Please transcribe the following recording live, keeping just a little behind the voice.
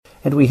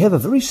and we have a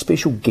very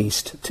special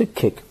guest to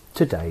kick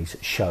today's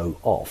show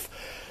off.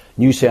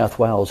 New South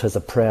Wales has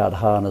a proud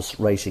harness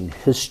racing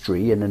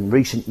history, and in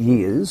recent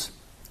years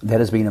that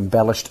has been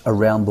embellished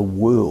around the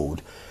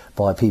world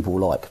by people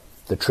like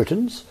the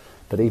Trittons,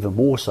 but even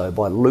more so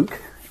by Luke,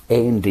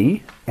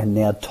 Andy and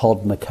now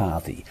Todd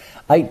McCarthy.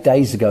 8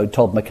 days ago,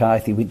 Todd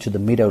McCarthy went to the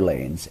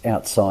Meadowlands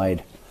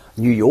outside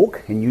New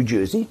York in New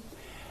Jersey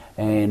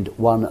and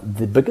won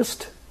the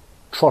biggest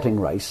trotting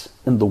race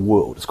in the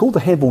world. It's called the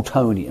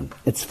Hambletonian.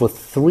 It's for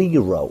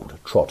 3-year-old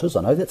trotters.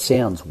 I know that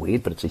sounds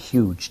weird, but it's a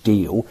huge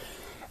deal.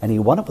 And he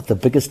won it with the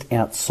biggest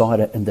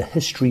outsider in the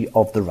history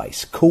of the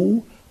race,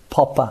 Cool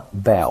Papa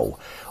Bell.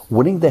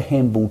 Winning the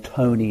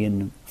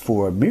Hambletonian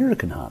for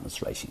American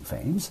harness racing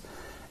fans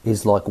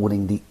is like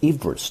winning the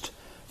Everest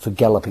for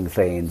galloping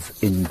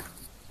fans in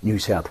New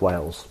South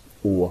Wales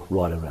or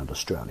right around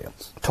Australia.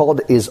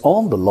 Todd is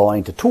on the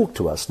line to talk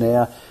to us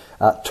now.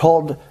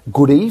 Todd,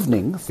 good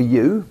evening for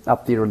you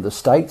up there in the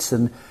States,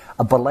 and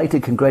a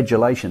belated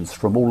congratulations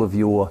from all of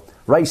your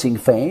racing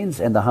fans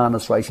and the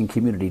harness racing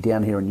community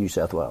down here in New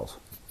South Wales.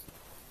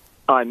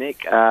 Hi,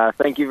 Mick.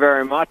 Thank you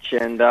very much,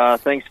 and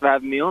thanks for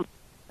having me on.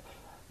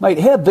 Mate,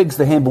 how big's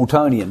the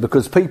Hambletonian?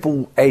 Because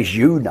people, as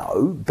you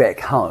know, back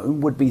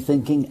home would be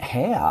thinking,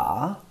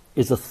 how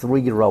is a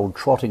 3-year-old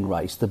trotting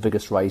race the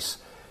biggest race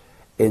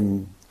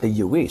in the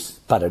US?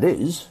 But it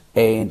is,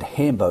 and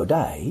Hambo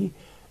Day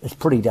is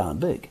pretty darn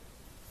big.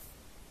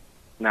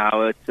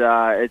 No, it's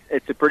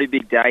a pretty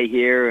big day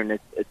here, and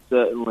it's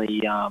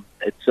certainly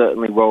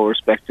well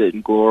respected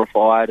and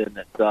glorified, and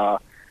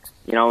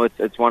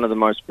it's one of the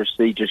most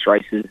prestigious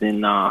races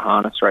in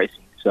harness racing.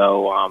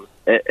 So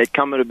it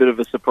come at a bit of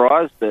a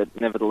surprise, but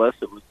nevertheless,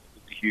 it was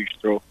a huge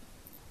thrill.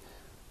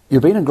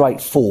 You've been in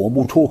great form.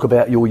 We'll talk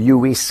about your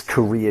US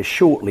career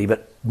shortly,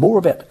 but more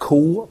about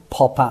Cool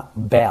Papa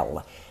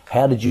Bell.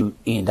 How did you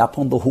end up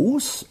on the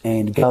horse?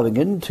 And going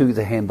into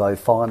the Hambo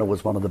final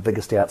was one of the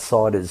biggest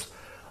outsiders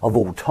of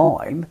all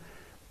time.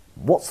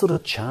 What sort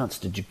of chance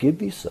did you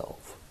give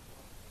yourself?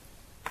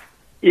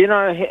 You know,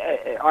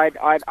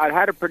 I'd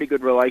had a pretty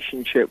good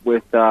relationship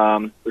with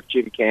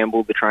Jim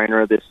Campbell, the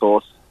trainer of this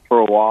horse, for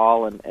a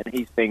while, and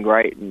he's been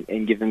great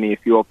and given me a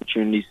few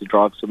opportunities to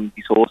drive some of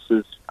these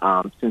horses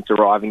since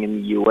arriving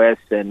in the US,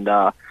 and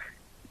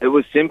it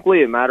was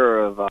simply a matter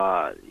of,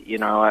 I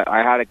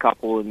had a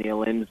couple in the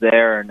elims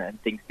there, and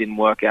things didn't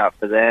work out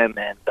for them,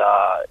 and,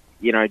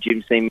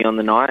 Jim seen me on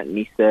the night, and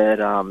he said,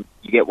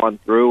 you get one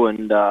through,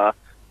 and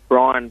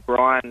Brian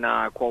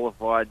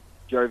qualified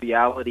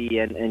Joviality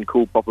and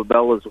Cool Papa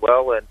Bell as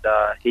well, and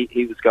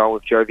he was going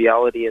with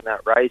Joviality in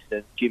that race,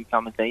 and Jim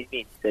come and see me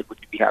and he said, would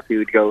you be happy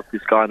to go with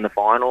this guy in the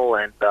final?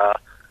 And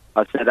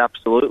I said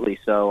absolutely.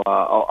 So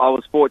I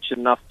was fortunate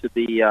enough to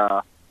be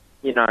on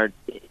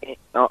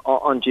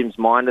Jim's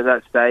mind at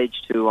that stage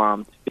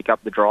to pick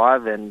up the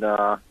drive, and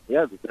the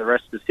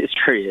rest is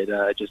history.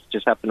 It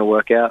just happened to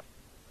work out.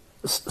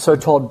 So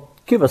Todd,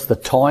 give us the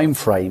time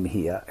frame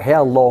here.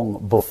 How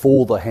long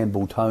before the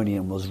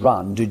Hambletonian was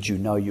run did you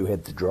know you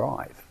had to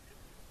drive?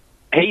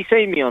 He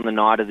seen me on the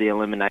night of the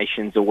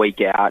eliminations a week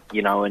out,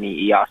 and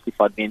he asked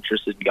if I'd be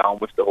interested in going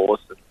with the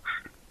horse. And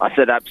I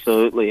said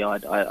absolutely,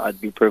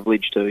 I'd be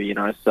privileged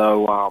to,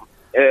 So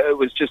it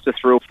was just a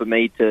thrill for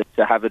me to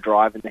have a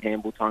drive in the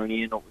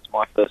Hambletonian. It was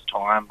my first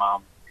time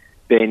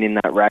being in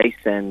that race,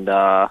 and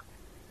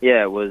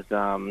it was,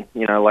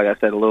 like I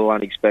said, a little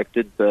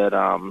unexpected, but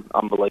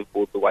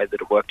unbelievable the way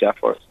that it worked out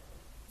for us.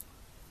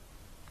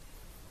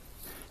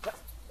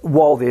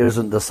 While there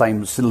isn't the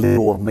same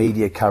level of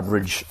media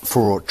coverage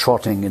for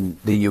trotting in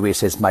the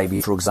US as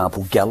maybe, for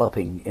example,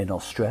 galloping in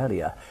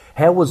Australia,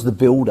 how was the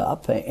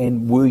build-up,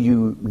 and were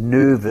you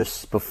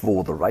nervous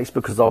before the race?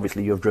 Because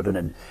obviously you've driven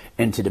in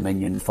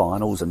Inter-Dominion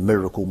finals and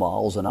Miracle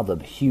Miles and other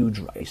huge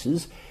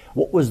races.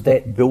 What was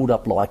that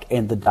build-up like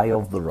and the day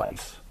of the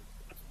race?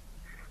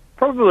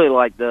 Probably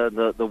like the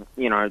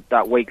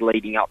that week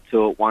leading up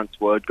to it, once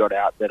word got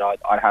out that I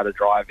had a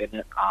drive in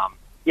it.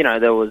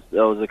 There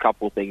was a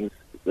couple of things.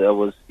 There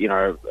was,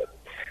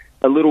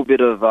 a little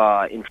bit of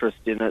interest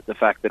in it, the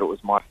fact that it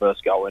was my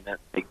first go in it,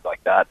 things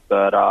like that.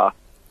 But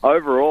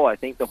overall, I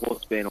think the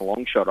horse being a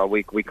long shot,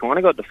 we kind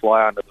of got to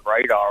fly under the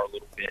radar a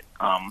little bit,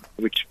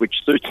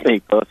 which suits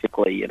me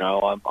perfectly.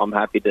 I'm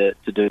happy to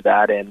do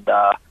that,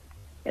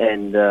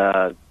 and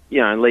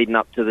leading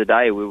up to the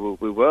day, we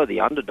were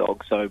the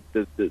underdog, so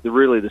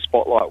the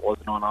spotlight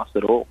wasn't on us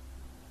at all.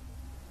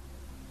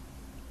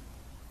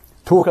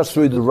 Talk us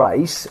through the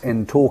race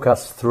and talk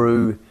us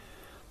through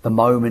the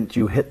moment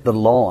you hit the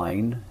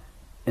line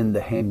in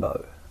the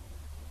Hambo.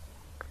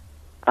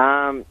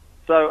 So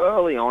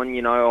early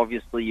on,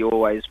 obviously you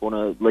always want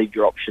to leave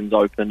your options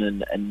open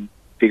and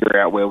figure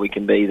out where we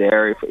can be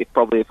there. If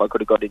I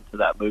could have got into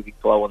that moving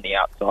flow on the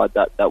outside,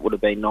 that would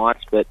have been nice,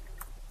 but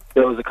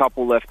there was a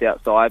couple left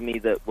outside me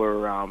that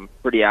were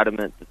pretty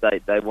adamant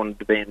that they wanted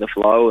to be in the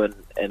flow, and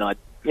I,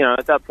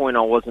 at that point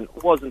I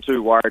wasn't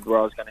too worried where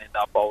I was going to end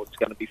up. I was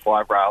going to be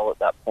 5 rail at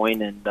that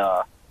point, and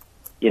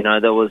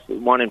there was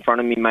one in front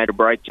of me made a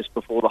break just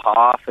before the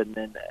half, and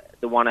then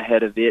the one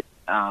ahead of it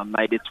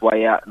made its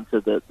way out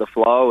into the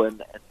flow.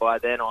 And by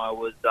then I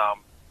was,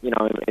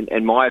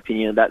 in my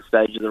opinion, at that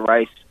stage of the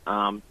race,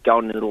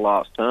 going into the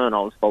last turn,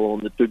 I was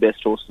following the two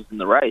best horses in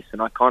the race,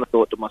 and I kind of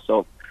thought to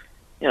myself,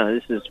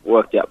 this has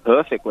worked out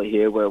perfectly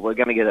here. We're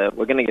going to get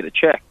a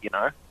check,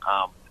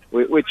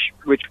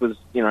 which was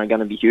going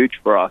to be huge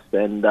for us.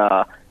 And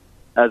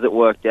as it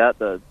worked out,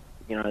 the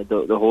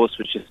horse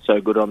was just so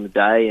good on the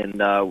day,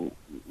 and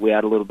we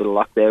had a little bit of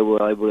luck there. We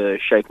were able to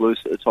shake loose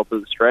at the top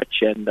of the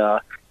stretch, and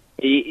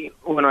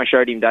when I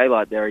showed him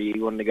daylight there, he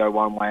wanted to go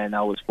one way, and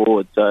that was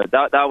forward. So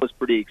that was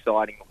pretty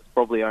exciting. It was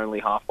probably only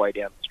halfway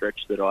down the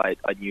stretch that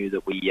I knew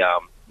that we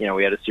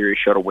had a serious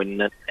shot of winning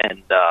it,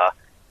 and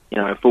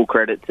full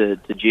credit to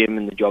Jim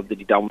and the job that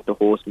he done with the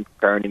horse and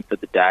preparing him for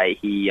the day.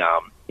 He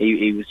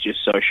was just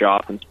so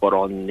sharp and spot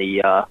on.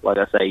 Like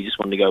I say, he just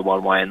wanted to go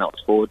one way, and that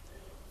was forward.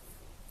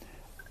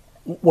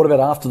 What about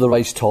after the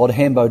race, Todd?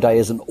 Hambo Day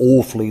is an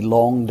awfully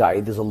long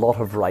day. There's a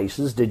lot of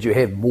races. Did you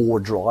have more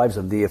drives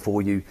and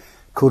therefore you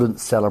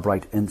couldn't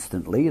celebrate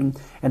instantly? And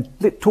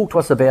talk to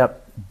us about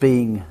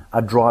being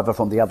a driver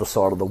from the other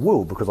side of the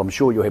world, because I'm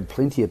sure you had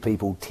plenty of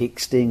people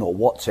texting or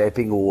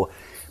WhatsApping or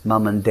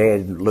Mum and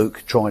Dad and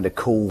Luke trying to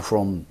call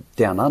from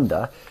down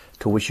under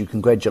to wish you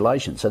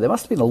congratulations. So there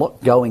must have been a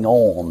lot going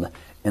on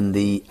in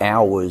the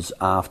hours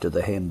after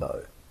the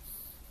Hambo.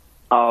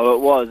 Oh,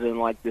 it was, and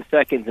the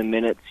seconds and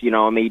minutes,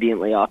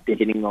 immediately after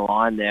hitting the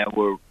line there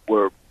were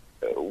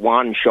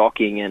one,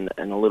 shocking and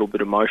a little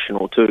bit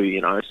emotional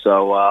too,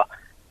 So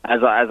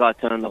as I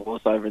turned the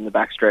horse over in the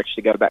backstretch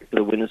to go back to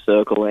the winner's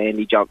circle,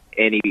 he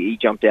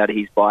jumped out of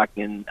his bike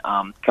and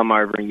come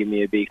over and give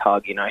me a big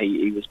hug.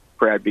 He was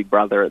proud big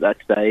brother at that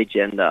stage,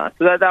 and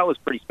so that was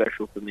pretty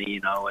special for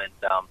me,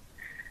 and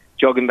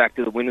jogging back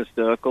to the winner's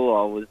circle,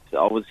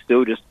 I was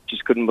still just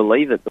couldn't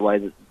believe it, the way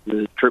that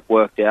the trip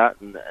worked out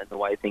and the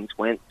way things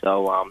went.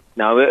 So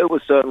no, it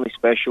was certainly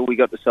special. We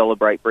got to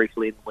celebrate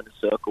briefly in the winner's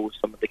circle with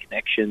some of the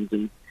connections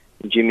and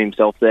Jim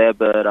himself there,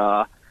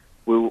 but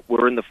we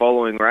were in the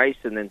following race,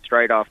 and then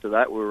straight after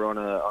that we were on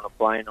a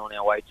plane on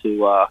our way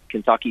to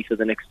Kentucky for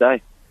the next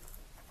day.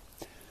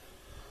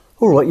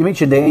 All right, you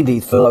mentioned Andy.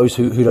 For those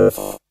who don't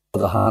follow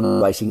the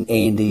harness racing,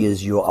 Andy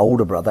is your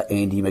older brother,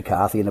 Andy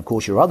McCarthy, and of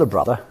course your other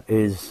brother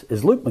is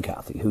Luke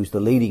McCarthy, who's the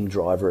leading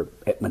driver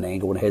at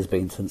Menangle and has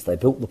been since they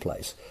built the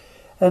place.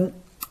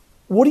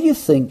 What do you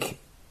think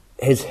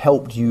has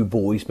helped you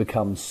boys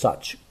become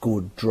such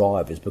good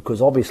drivers?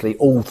 Because obviously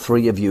all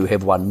three of you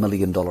have won $1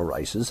 million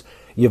races.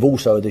 You've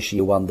also this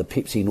year won the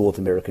Pepsi North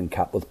American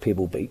Cup with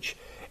Pebble Beach.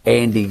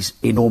 Andy's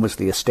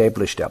enormously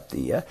established up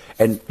there,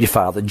 and your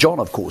father John,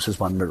 of course, has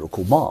won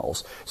Miracle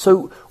Miles.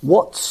 So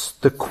what's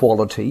the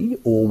quality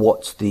or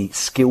what's the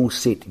skill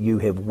set you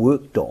have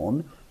worked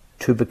on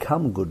to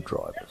become good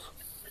drivers?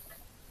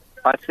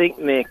 I think,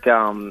 Mick,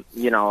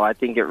 I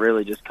think it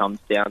really just comes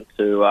down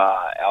to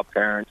our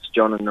parents,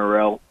 John and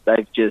Narelle.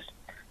 They've just,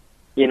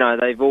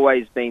 they've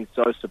always been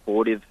so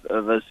supportive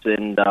of us,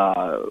 and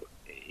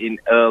in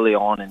early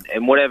on,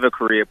 and whatever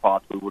career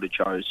path we would have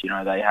chose,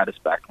 they had us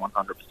back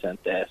 100%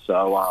 there.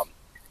 So,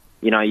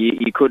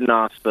 you couldn't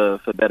ask for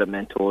better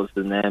mentors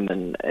than them,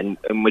 and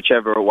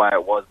whichever way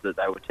it was that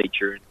they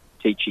were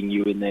teaching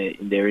you in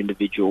their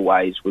individual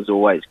ways was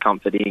always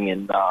comforting,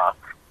 and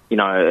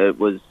it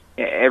was,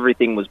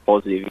 everything was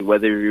positive,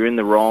 whether you're in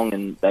the wrong,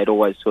 and they'd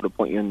always sort of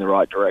point you in the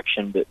right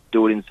direction, but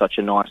do it in such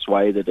a nice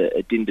way that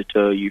it didn't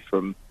deter you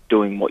from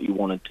doing what you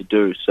wanted to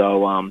do.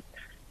 So,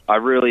 I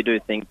really do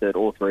think that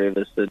all three of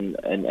us, and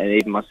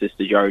even my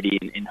sister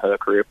Jodie in her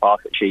career path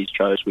that she's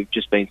chose, we've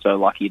just been so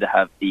lucky to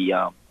have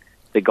the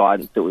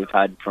guidance that we've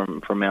had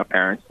from our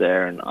parents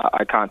there, and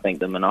I can't thank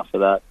them enough for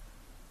that.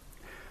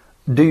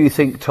 Do you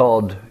think,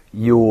 Todd,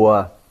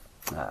 your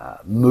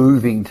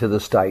moving to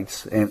the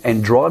States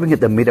and driving at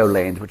the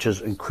Meadowlands, which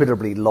is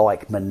incredibly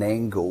like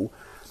Menangle,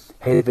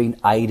 has been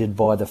aided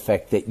by the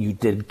fact that you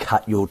did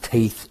cut your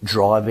teeth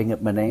driving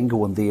at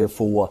Menangle, and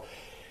therefore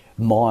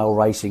mile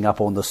racing up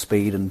on the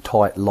speed and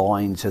tight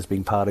lines has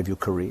been part of your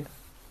career?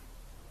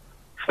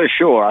 For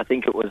sure. I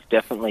think it was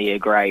definitely a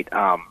great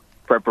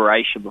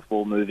preparation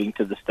before moving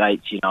to the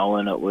States,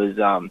 and it was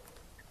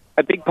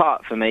a big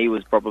part for me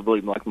was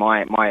probably like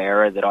my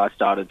era that I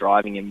started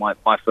driving in.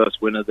 My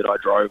first winner that I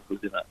drove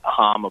was in a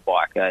Harmer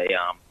bike, a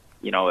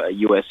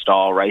US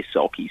style race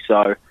sulky.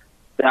 So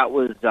that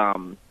was,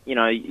 the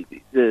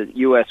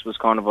US was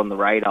kind of on the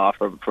radar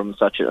from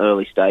such an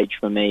early stage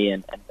for me.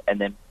 And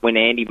then when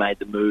Andy made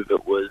the move,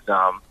 it was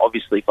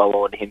obviously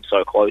following him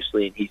so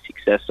closely and his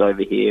success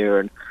over here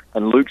and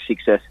Luke's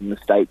success in the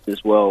States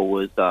as well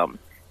was,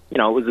 it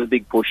was a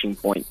big pushing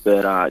point.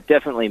 But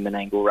definitely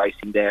Menangle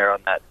racing there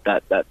on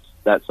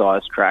that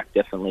size track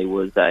definitely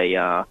was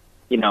a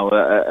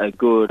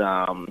good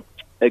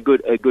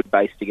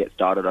base to get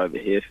started over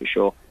here for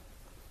sure.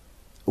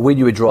 When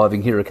you were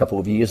driving here a couple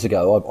of years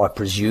ago, I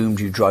presumed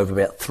you drove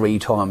about 3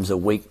 times a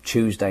week: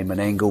 Tuesday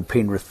Menangle,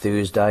 Penrith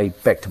Thursday,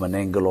 back to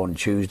Menangle on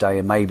Tuesday,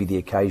 and maybe the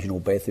occasional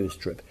Bathurst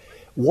trip.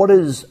 What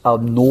is a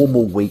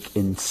normal week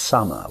in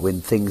summer when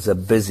things are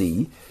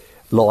busy,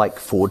 like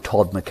for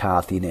Todd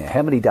McCarthy now?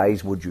 How many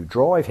days would you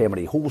drive? How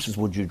many horses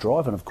would you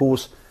drive? And of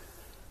course,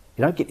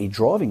 you don't get any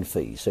driving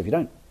fees. So if you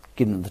don't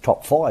get in the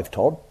top 5,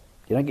 Todd,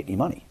 you don't get any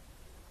money.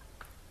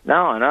 No,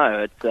 I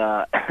know. It's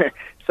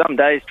some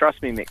days,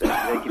 trust me, Mick, they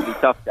can be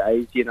tough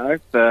days,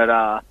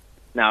 But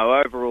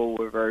no, overall,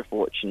 we're very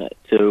fortunate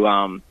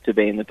to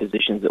be in the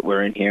positions that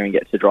we're in here and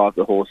get to drive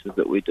the horses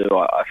that we do.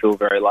 I feel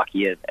very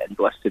lucky and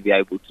blessed to be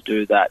able to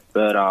do that.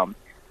 But an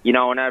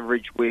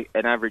average week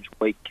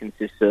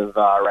consists of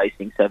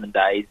racing 7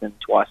 days and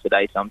twice a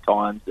day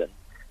sometimes,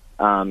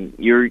 and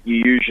you're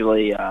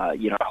usually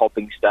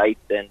hopping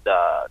states and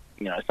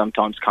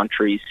sometimes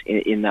countries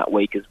in that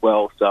week as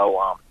well. So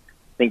I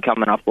think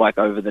coming up like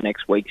over the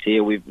next weeks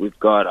here, we've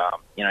got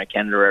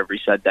Canada every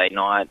Saturday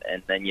night,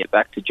 and then you're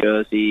back to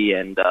Jersey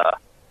and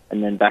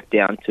then back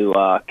down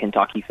to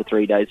Kentucky for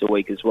 3 days a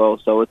week as well.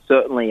 So it's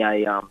certainly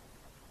it's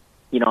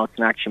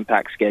an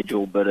action-packed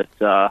schedule, but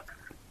it's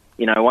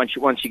once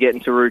you get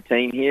into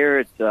routine here,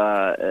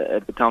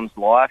 it becomes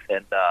life,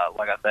 and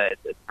like I say,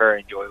 it's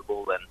very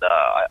enjoyable, and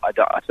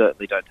I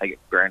certainly don't take it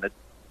for granted.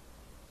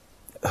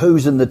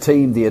 Who's in the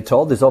team there,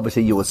 Todd? There's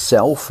obviously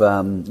yourself,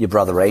 your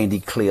brother Andy,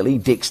 clearly.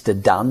 Dexter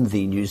Dunn,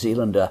 the New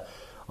Zealander,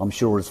 I'm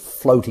sure is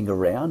floating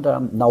around.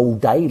 Noel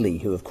Daly,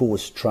 who of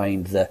course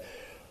trained the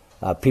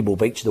Pebble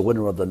Beach, the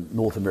winner of the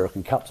North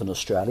American Cups in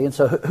Australia. And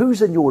so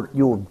who's in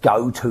your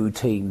go-to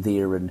team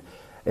there? And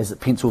is it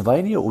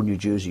Pennsylvania or New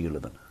Jersey you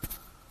live in?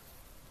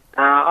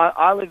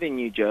 I live in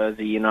New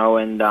Jersey,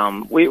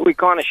 and we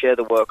kind of share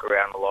the work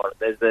around a lot.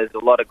 There's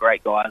a lot of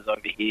great guys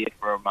over here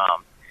from...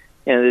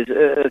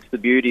 it's the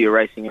beauty of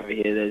racing over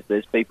here.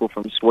 There's people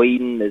from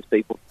Sweden, there's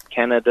people from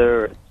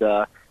Canada.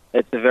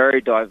 It's a very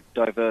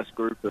diverse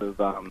group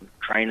of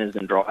trainers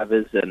and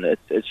drivers, and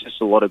it's just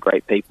a lot of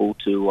great people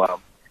to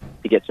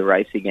get to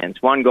race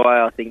against. One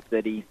guy I think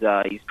that he's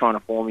trying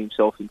to form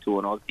himself into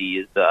an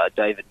Aussie is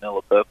David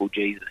Miller, Purple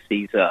Jesus.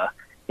 He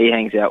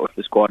hangs out with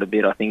us quite a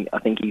bit. I think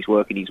he's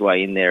working his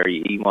way in there.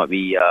 He might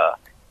be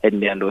heading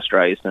down to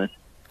Australia soon.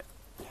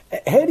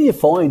 How do you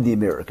find the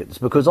Americans?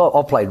 Because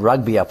I played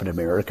rugby up in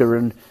America,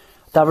 and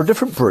they're a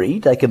different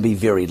breed. They can be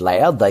very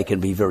loud, they can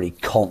be very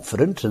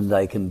confident, and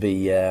they can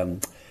be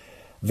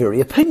very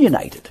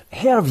opinionated.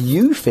 How have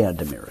you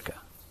found America?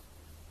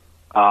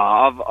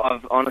 I've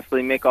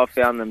honestly, Mick, I've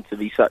found them to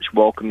be such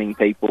welcoming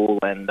people,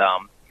 and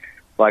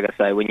like I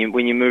say, when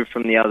you move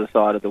from the other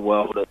side of the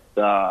world, it's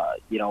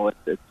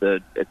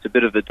a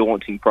bit of a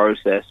daunting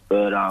process,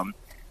 but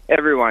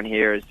everyone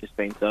here has just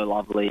been so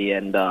lovely,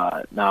 and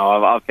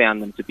I've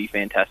found them to be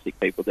fantastic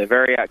people. They're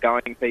very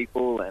outgoing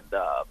people, and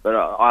but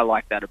I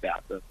like that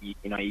about them.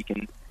 You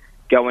can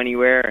go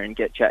anywhere and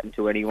get chatting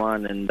to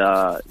anyone, and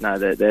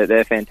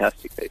they're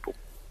fantastic people.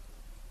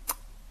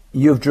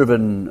 You've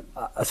driven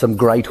some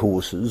great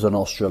horses in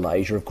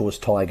Australasia. Of course,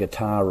 Tiger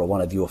Tara, one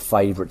of your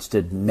favourites,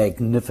 did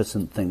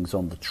magnificent things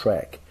on the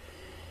track.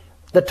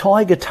 The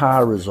Tiger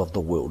Taras of the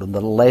world and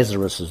the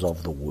Lazaruses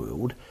of the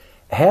world,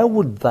 how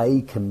would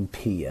they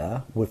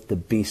compare with the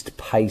best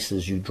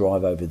paces you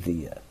drive over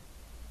there?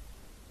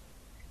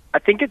 I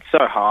think it's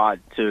so hard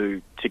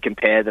to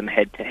compare them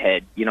head to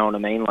head. You know what I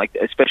mean? Like,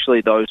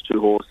 especially those two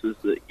horses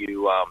that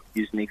you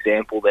used an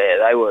example there.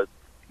 They were,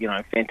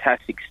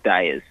 fantastic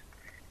stayers.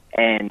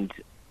 And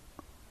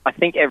I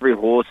think every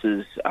horse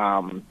is,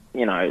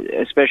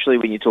 especially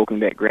when you're talking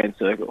about Grand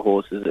Circuit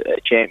horses, are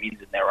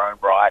champions in their own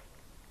right.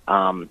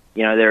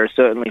 There are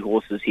certainly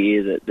horses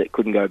here that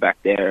couldn't go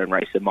back there and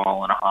race a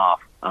mile and a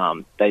half.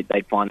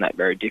 They'd find that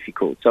very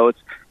difficult. So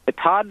it's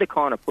hard to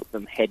kind of put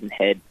them head and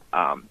head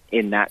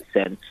in that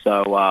sense.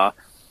 So, I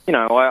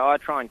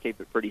try and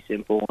keep it pretty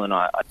simple, and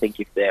I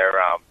think if they're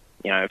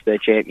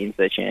champions,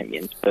 they're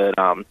champions. But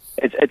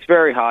it's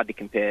very hard to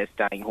compare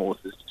staying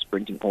horses to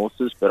sprinting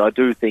horses. But I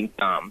do think,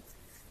 they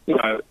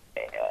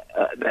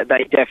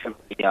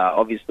definitely,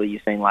 obviously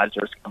you've seen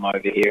Lazarus come over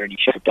here and he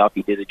shaped up,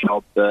 he did a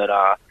job. But,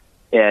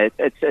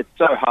 it's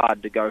so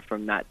hard to go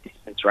from that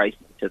distance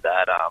racing to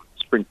that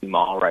sprinting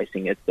mile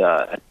racing. It's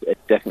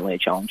definitely a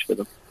challenge for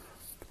them.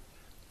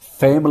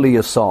 Family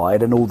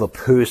aside and all the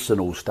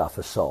personal stuff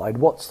aside,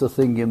 what's the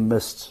thing you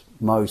missed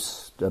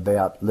most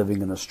about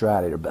living in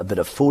Australia? A bit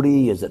of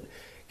footy? Is it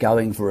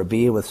going for a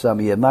beer with some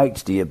of your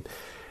mates? Do you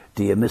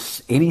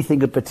miss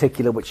anything in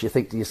particular which you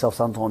think to yourself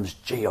sometimes,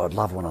 gee, I'd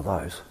love one of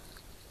those?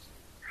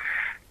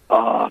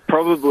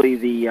 Probably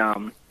the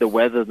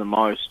weather the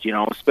most,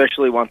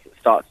 especially once it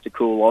starts to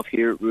cool off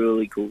here, it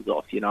really cools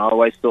off. I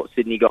always thought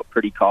Sydney got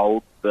pretty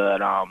cold, but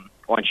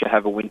once you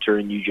have a winter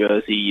in New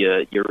Jersey,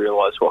 you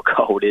realise what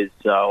cold is.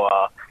 So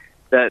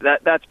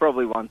that's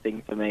probably one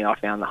thing for me I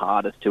found the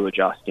hardest to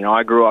adjust.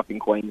 I grew up in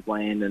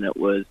Queensland, and it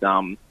was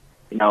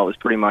it was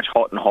pretty much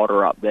hot and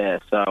hotter up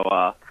there.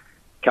 So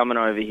coming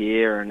over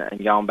here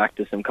and going back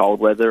to some cold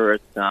weather,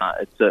 it's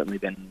certainly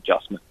been an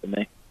adjustment for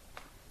me.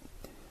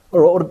 All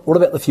right, what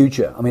about the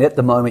future? I mean, at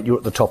the moment, you're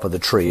at the top of the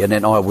tree, and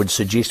then I would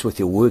suggest with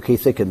your work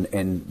ethic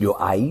and your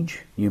age,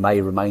 you may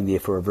remain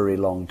there for a very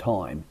long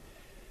time.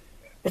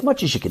 As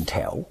much as you can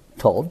tell,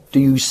 Todd, do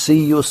you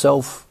see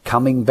yourself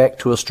coming back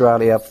to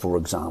Australia, for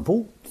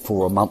example,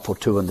 for a month or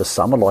two in the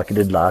summer like you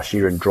did last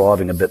year and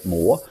driving a bit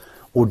more?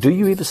 Or do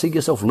you ever see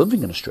yourself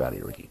living in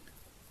Australia again?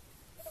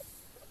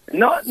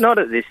 Not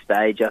at this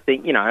stage. I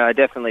think, I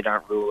definitely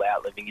don't rule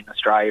out living in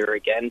Australia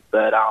again.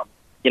 But,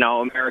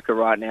 America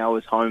right now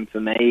is home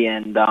for me.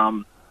 And,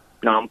 I'm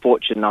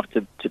fortunate enough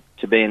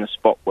to be in a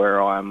spot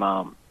where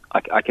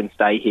I can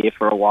stay here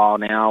for a while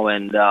now.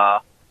 And,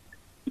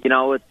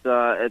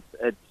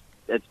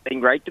 it's been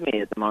great to me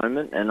at the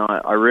moment. And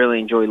I really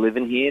enjoy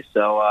living here.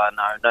 So,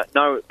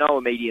 no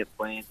immediate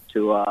plans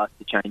to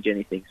change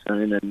anything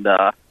soon. And,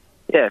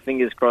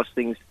 fingers crossed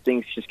things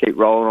just keep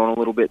rolling on a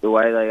little bit the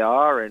way they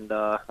are, and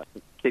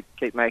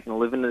keep making a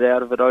living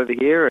out of it over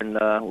here, and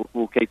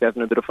we'll keep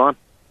having a bit of fun.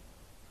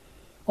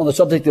 On the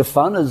subject of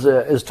fun,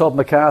 is Todd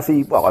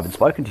McCarthy, well, I haven't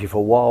spoken to you for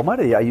a while,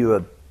 mate. Are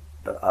you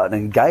an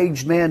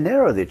engaged man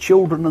now? Are there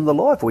children in the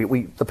life?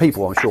 The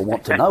people, I'm sure,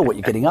 want to know what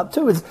you're getting up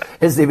to.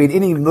 Has there been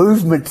any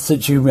movement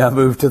since you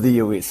moved to the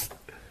US?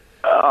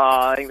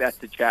 I think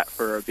that's a chat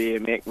for a beer,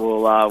 Mick.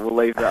 We'll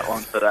leave that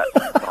one for that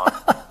time.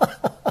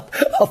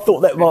 I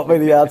thought that might be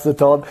the answer,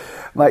 Todd.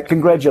 Mate,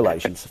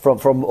 congratulations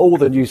from all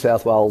the New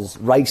South Wales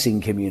racing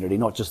community,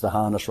 not just the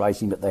harness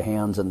racing, but the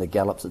hounds and the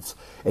gallops.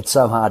 It's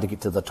so hard to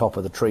get to the top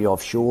of the tree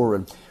offshore,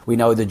 and we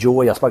know the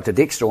joy. I spoke to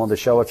Dexter on the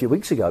show a few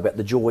weeks ago about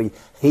the joy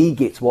he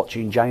gets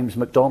watching James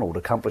McDonald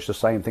accomplish the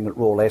same thing at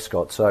Royal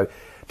Ascot. So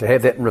to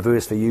have that in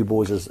reverse for you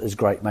boys is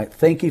great, mate.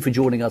 Thank you for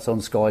joining us on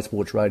Sky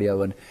Sports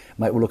Radio, and,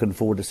 mate, we're looking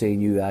forward to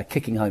seeing you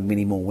kicking home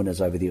many more winners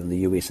over there in the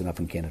US and up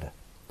in Canada.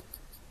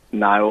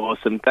 No,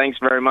 awesome. Thanks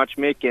very much,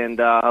 Mick, and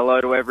hello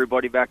to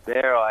everybody back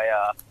there.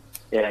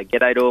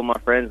 G'day to all my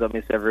friends. I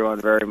miss everyone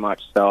very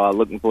much, so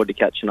looking forward to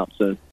catching up soon.